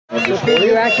So, Pete,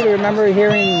 you actually remember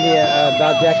hearing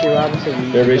about Jackie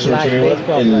Robinson? They're racing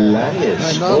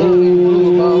Elias. Not only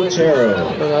knew about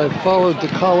it, but I followed the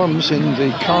columns in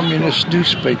the communist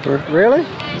newspaper. Really?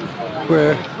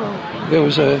 Where there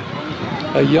was a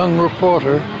young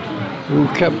reporter who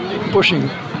kept pushing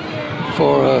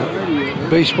for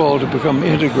baseball to become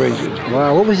integrated.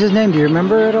 Wow, what was his name? Do you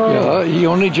remember at all? Yeah, he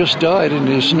only just died in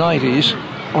his 90s.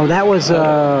 Oh, that was,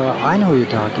 I know who you're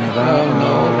talking about.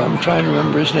 No, I'm trying to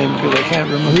remember his name because I can't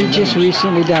remember. He just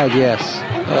recently died, yes.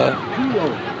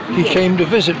 He came to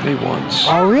visit me once.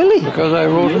 Oh, really? Because I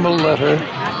wrote him a letter.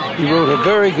 He wrote a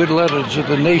very good letter to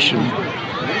the nation.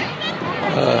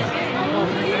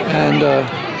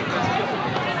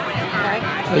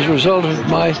 As a result of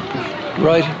my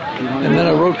writing, and then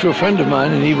I wrote to a friend of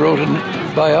mine, and he wrote a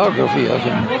biography of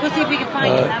him.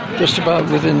 Just about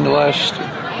within the last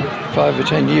 5 or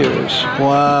 10 years.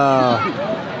 Wow,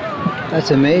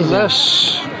 that's amazing.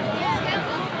 Les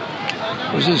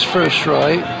was his first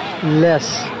right.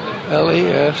 Les.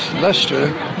 L-E-S,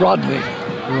 Lester Rodney.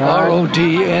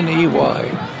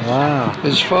 R-O-D-N-E-Y. Wow.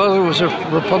 His father was a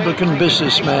Republican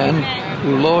businessman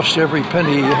who lost every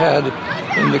penny he had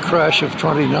in the crash of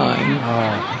 '29.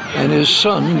 And his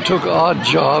son took odd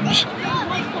jobs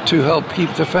to help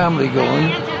keep the family going.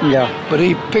 Yeah. But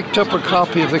he picked up a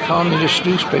copy of the communist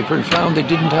newspaper and found they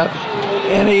didn't have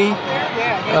any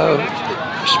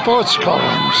sports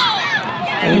columns.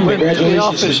 And he went to the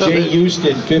office to of Jay it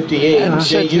Houston, 58. and Jay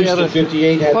said, Houston,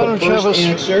 58, had why the don't you have first a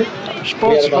answer.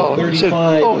 sports column? He said,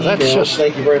 oh, that's emails. just,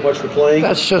 Thank you very much for playing.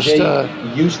 that's just Jay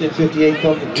Houston, 58,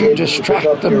 come to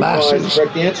distract the masses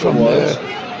from their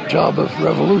job of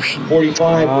revolution.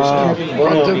 45 was Kevin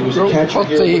Brown. He was a catcher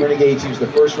here with the Renegades. He was the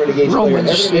first Renegades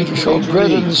Romans player ever to show make the bread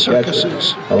major and leagues.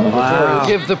 circuses. Wow.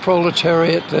 Give the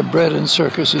proletariat their bread and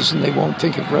circuses, and they won't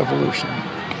think of revolution.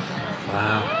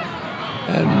 Wow.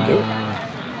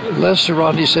 And Lester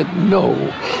Rodney said, no,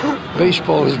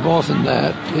 baseball is more than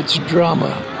that. It's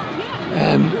drama.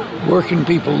 And working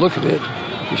people look at it.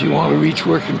 If you want to reach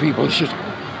working people,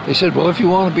 they said, well, if you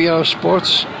want to be our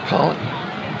sports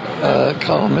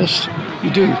columnist, you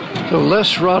do. So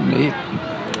Les Rodney,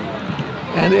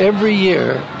 and every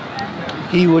year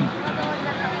he would,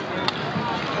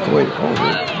 oh, wait, hold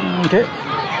it. Okay.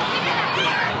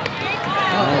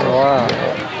 Oh, wow.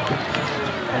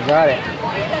 I got it.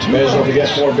 Measure to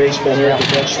get more baseball here at the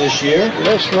bench this year.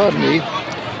 Les Rodney,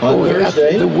 On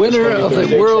Thursday, the winner of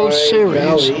the World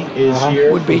Series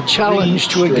would be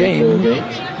challenged to a game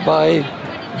by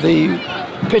the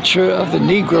pitcher of the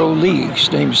Negro Leagues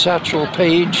named Satchel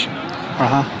Paige.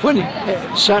 When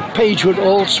Sat Paige would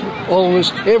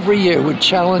always, every year, would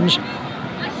challenge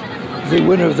the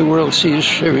winner of the World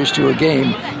Series to a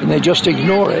game, and they just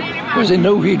ignore it because they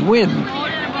know he'd win.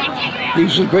 He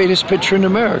was the greatest pitcher in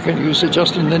America, and he was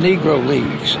just in the Negro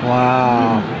Leagues.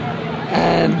 Wow.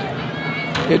 And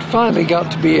it finally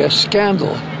got to be a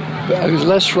scandal because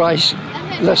Les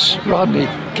Rodney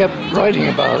kept writing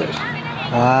about it.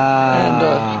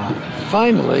 Wow. And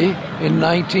finally, in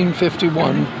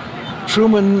 1951,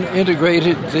 Truman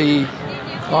integrated the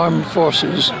armed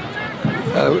forces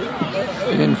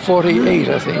in 48,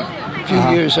 I think, a few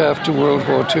years after World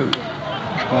War II.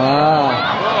 Wow.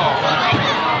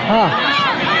 Huh.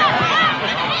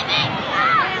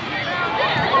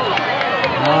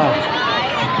 Wow.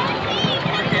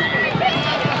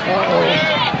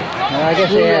 Well, I guess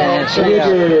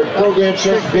Seeger, program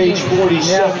check, page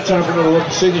 47. Time for another look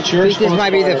at signature. I think this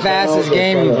might be the fastest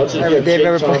game they've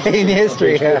ever played in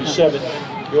history.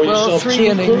 Well, 3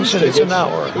 innings and it's an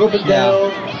hour. Up and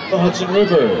down the Hudson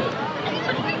River.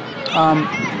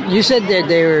 You said that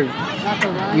they were,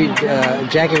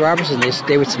 Jackie Robinson,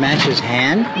 they would smash his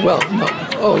hand? Well, no.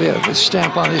 Oh, yeah, the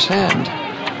stamp on his hand.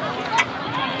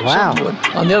 Wow.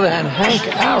 On the other hand, Hank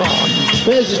Aaron.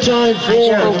 There's the time for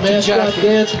the mascot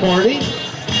dance party.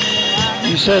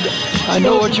 He said, I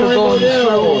know what you're going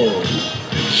through.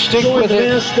 Stick with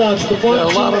it. There are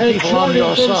a lot of people on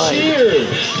your side.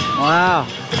 Wow.